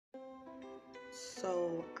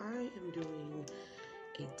So I am doing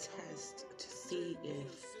a test to see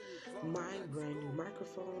if my brand new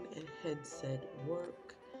microphone and headset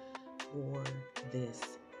work for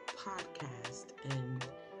this podcast, and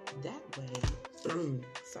that way,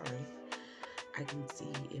 sorry, I can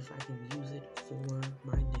see if I can use it for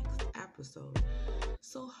my next episode.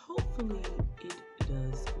 So hopefully it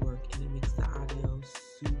does work and it makes the audio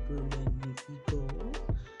super magnifico.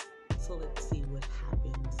 So let's see what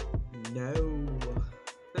happens. No.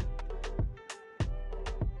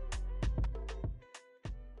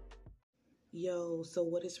 Yo, so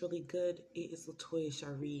what is really good? It is Latoya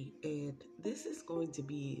Shari, and this is going to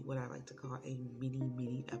be what I like to call a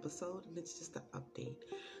mini episode, and it's just an update.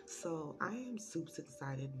 So I am super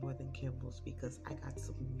excited more than Kimball's because I got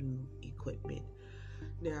some new equipment.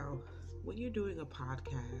 Now, when you're doing a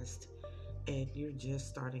podcast and you're just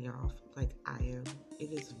starting off like I am,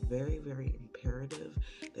 it is very imperative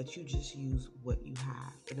that you just use what you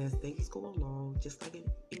have. And as things go along, just like in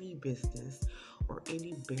any business or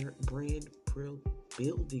any brand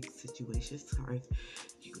building situation, sorry,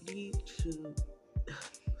 you need to.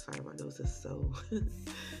 Sorry, my nose is so.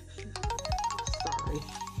 Sorry.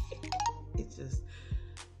 It's just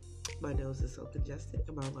my nose is so congested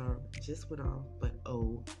and my alarm just went off. But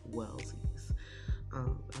oh, wellsies. I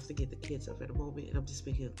have to get the kids up in a moment, and I'm just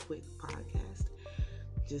making a quick podcast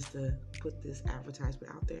just to put this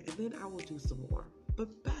advertisement out there, and then I will do some more.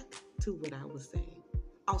 But back to what I was saying.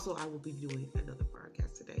 Also, I will be doing another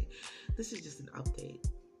podcast today. This is just an update.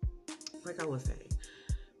 Like I was saying,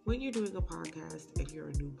 when you're doing a podcast and you're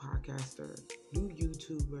a new podcaster, new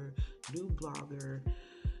YouTuber, new blogger,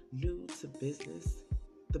 new to business,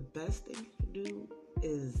 the best thing you can do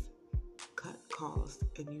is cut costs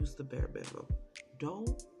and use the bare minimum.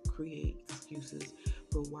 Don't create excuses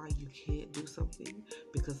for why you can't do something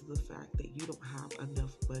because of the fact that you don't have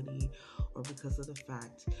enough money, or because of the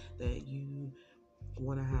fact that you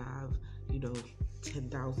want to have,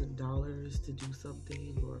 $10,000 to do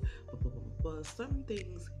something, or blah, blah, blah, blah, blah. Some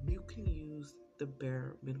things you can use the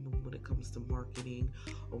bare minimum when it comes to marketing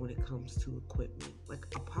or when it comes to equipment. Like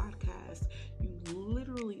a podcast, you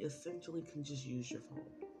literally essentially can just use your phone.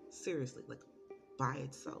 Seriously, like by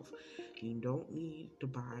itself. You don't need to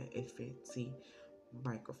buy a fancy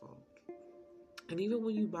microphone. And even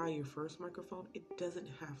when you buy your first microphone, it doesn't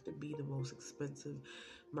have to be the most expensive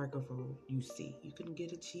microphone you see. You can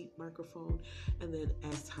get a cheap microphone, and then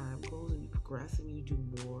as time goes and you progress and you do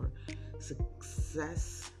more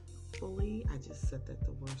successfully, I just said that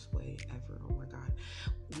the worst way ever. Oh my God.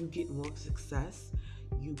 You get more success,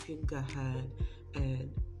 you can go ahead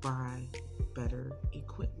and buy better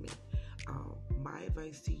equipment. My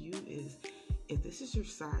advice to you is, if this is your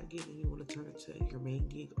side gig and you want to turn it to your main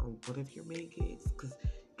gig or one of your main gigs, because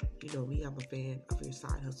me, I'm a fan of your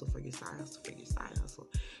side hustle for your side hustle for your side hustle.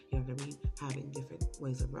 You know what I mean? Having different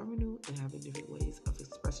ways of revenue and having different ways of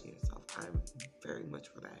expressing yourself. I'm very much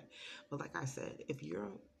for that. But like I said, if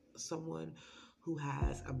you're someone who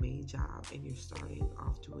has a main job and you're starting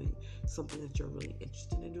off doing something that you're really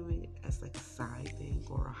interested in doing as like a side thing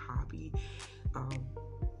or a hobby,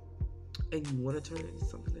 and you want to turn it into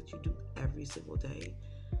something that you do every single day,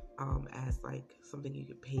 as like something you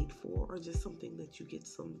get paid for, or just something that you get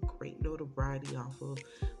some great notoriety off of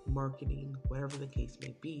marketing, whatever the case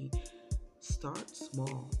may be, start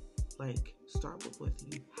small. Like, start with what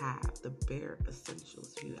you have, the bare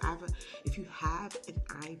essentials. If you have an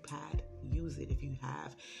iPad, use it. If you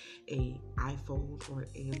have a iPhone or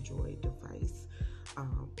an Android device,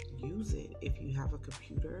 use it. If you have a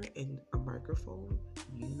computer and a microphone,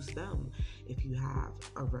 use them. If you have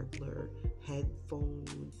a regular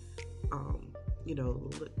headphone,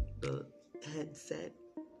 the headset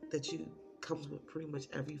that you comes with pretty much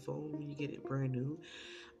every phone when you get it brand new,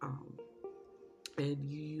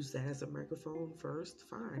 and you use that as a microphone first,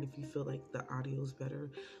 fine. If you feel like the audio is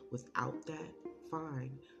better without that,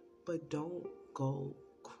 fine. But don't go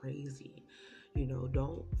crazy.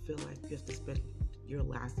 Don't feel like you have to spend your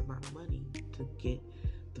last amount of money to get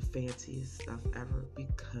the fanciest stuff ever,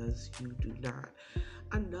 because you do not.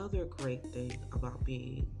 Another great thing about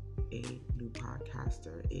being a new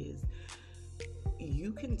podcaster is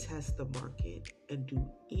you can test the market and do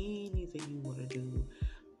anything you want to do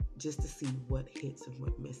just to see what hits and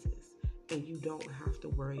what misses. And you don't have to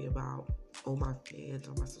worry about, oh, my fans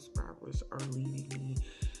or my subscribers are leaving me.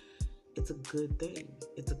 It's a good thing.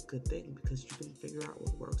 It's a good thing because you can figure out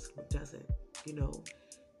what works and what doesn't.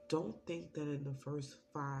 Don't think that in the first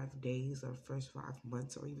 5 days or first 5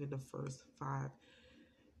 months or even the first 5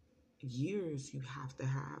 years you have to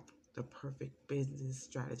have the perfect business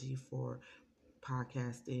strategy for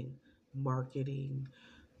podcasting, marketing,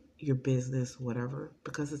 your business, whatever,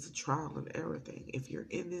 because it's a trial and error thing. If you're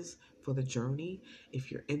in this for the journey,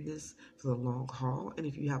 if you're in this for the long haul, and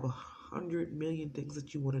if you have 100 million things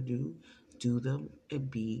that you want to do them and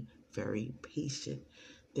be very patient.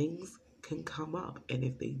 Things can come up, and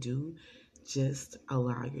if they do, just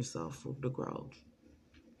allow yourself room to grow.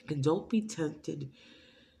 And don't be tempted,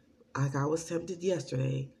 like I was tempted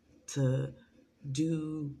yesterday, to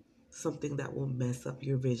do something that will mess up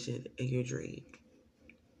your vision and your dream.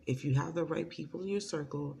 If you have the right people in your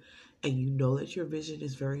circle and you know that your vision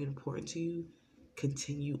is very important to you,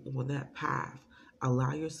 continue on that path.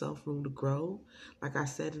 Allow yourself room to grow. Like I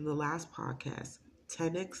said in the last podcast,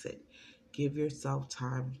 10x it. Give yourself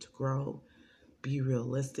time to grow. Be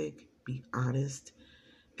realistic. Be honest.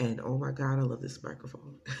 And oh my God, I love this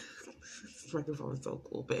microphone. This microphone is so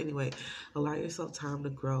cool. But anyway, allow yourself time to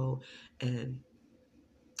grow and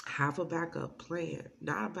have a backup plan.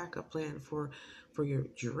 Not a backup plan for your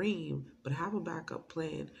dream, but have a backup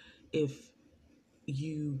plan if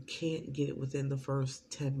you can't get it within the first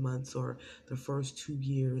 10 months or the first 2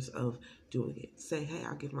 years of doing it. Say, hey,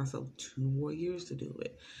 I'll give myself 2 more years to do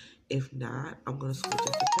it. If not, I'm going to switch up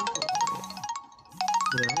the tempo for it.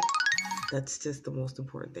 You know, that's just the most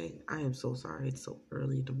important thing. I am so sorry. It's so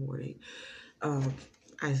early in the morning. Um,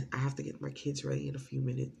 I have to get my kids ready in a few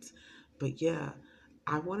minutes. But yeah,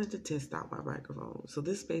 I wanted to test out my microphone. So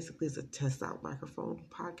this basically is a test out microphone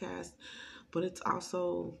podcast, but it's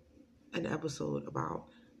also an episode about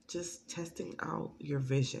just testing out your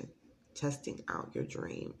vision, testing out your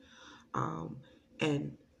dream, um,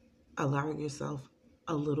 and allowing yourself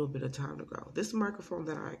a little bit of time to grow. This microphone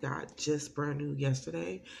that I got just brand new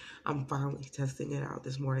yesterday, I'm finally testing it out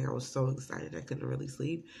this morning. I was so excited I couldn't really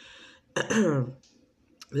sleep.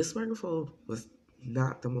 This microphone was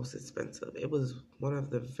not the most expensive. It was one of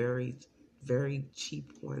the very, very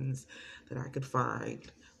cheap ones that I could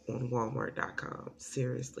find on Walmart.com.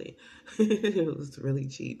 Seriously, it was really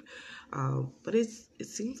cheap, but it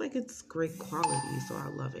seems like it's great quality, so I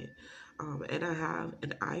love it. And I have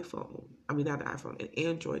an iPhone. I mean, not an iPhone, an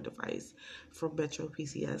Android device from Metro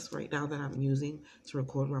PCS right now that I'm using to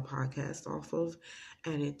record my podcast off of,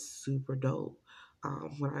 and it's super dope.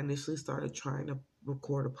 When I initially started trying to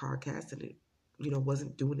record a podcast, and it,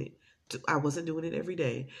 wasn't doing it. I wasn't doing it every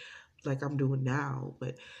day like I'm doing now,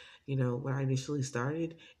 but when I initially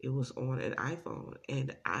started, it was on an iPhone,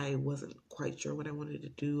 and I wasn't quite sure what I wanted to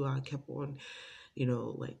do. I kept on,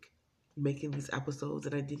 like making these episodes,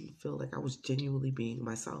 and I didn't feel like I was genuinely being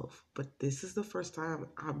myself. But this is the first time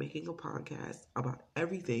I'm making a podcast about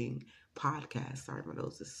everything podcast. Sorry, my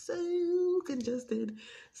nose is so congested.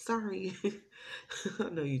 Sorry. I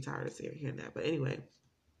know you're tired of hearing that, but anyway.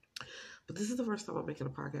 But this is the first time I'm making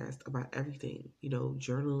a podcast about everything,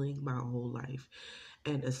 journaling my whole life.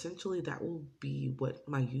 And essentially, that will be what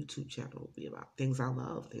my YouTube channel will be about. Things I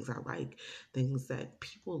love, things I like, things that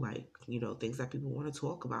people like, things that people want to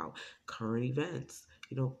talk about, current events,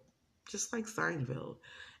 just like Seinfeld.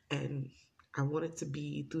 And I want it to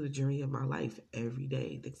be through the journey of my life every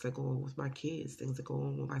day. Things that go on with my kids, things that go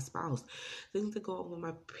on with my spouse, things that go on with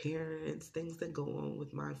my parents, things that go on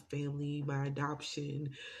with my family, my adoption,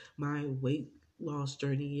 my weight loss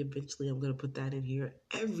journey. Eventually, I'm going to put that in here.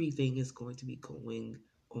 Everything is going to be going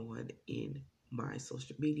on in my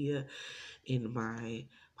social media, in my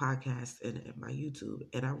podcast, and my YouTube.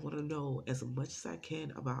 And I want to know as much as I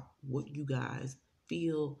can about what you guys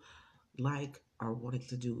feel like are wanting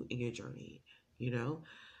to do in your journey.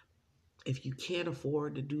 If you can't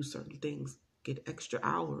afford to do certain things, get extra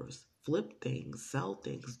hours, flip things, sell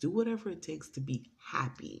things, do whatever it takes to be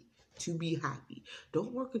happy. To be happy.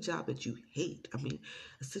 Don't work a job that you hate. I mean,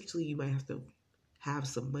 essentially, you might have to have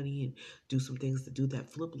some money and do some things to do that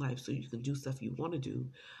flip life so you can do stuff you want to do,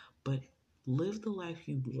 but live the life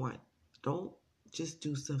you want. Don't just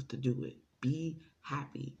do stuff to do it. Be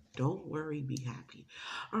happy. Don't worry, be happy.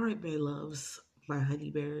 All right, my loves, my honey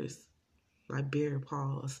bears, my bear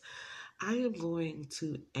paws. I am going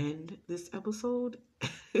to end this episode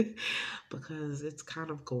because it's kind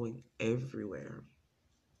of going everywhere.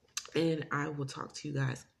 And I will talk to you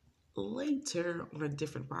guys later on a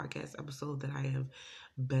different podcast episode that I have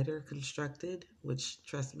better constructed, which,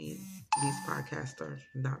 trust me, these podcasts are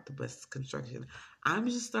not the best construction. I'm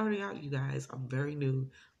just starting out, you guys. I'm very new,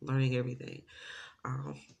 learning everything.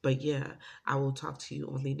 But yeah, I will talk to you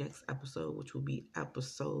on the next episode, which will be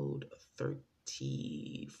episode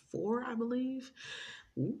 34, I believe.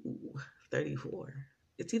 Ooh, 34.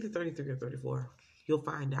 It's either 33 or 34. You'll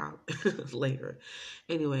find out later.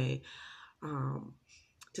 Anyway,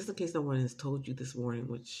 just in case no one has told you this morning,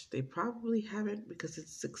 which they probably haven't because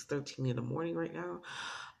it's 6:13 in the morning right now.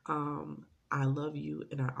 I love you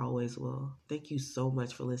and I always will. Thank you so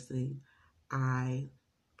much for listening. I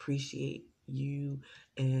appreciate you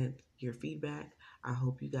and your feedback. I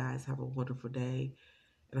hope you guys have a wonderful day.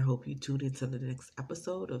 And I hope you tune into the next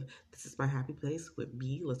episode of This Is My Happy Place with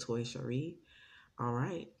me, Latoya Cherie. All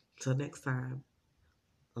right. Till next time.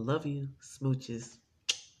 I love you. Smooches.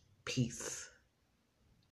 Peace.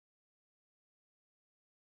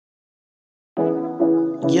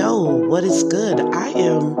 Yo, what is good? I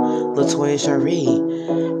am Latoya Cherie,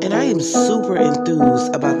 and I am super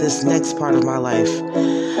enthused about this next part of my life.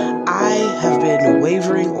 I have been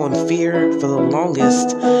wavering on fear for the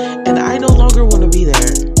longest, and I no longer want to be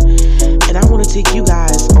there. And I want to take you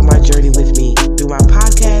guys on my journey with me through my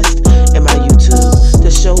podcast and my YouTube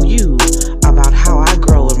to show you about how I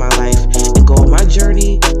grow in my life and go on my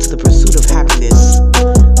journey to the pursuit of happiness.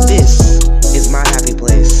 This is my happy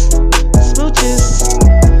place. Smooches.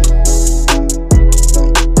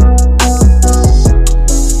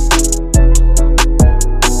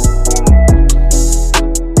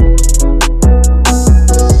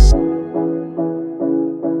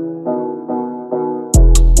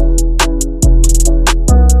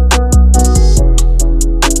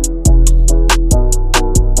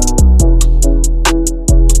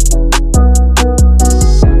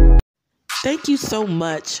 Thank you so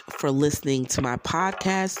much for listening to my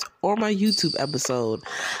podcast or my YouTube episode.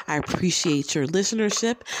 I appreciate your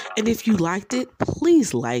listenership. And if you liked it,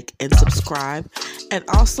 please like and subscribe and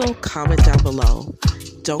also comment down below.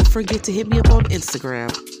 Don't forget to hit me up on Instagram.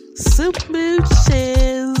 Smooches.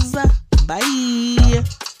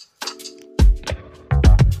 Bye.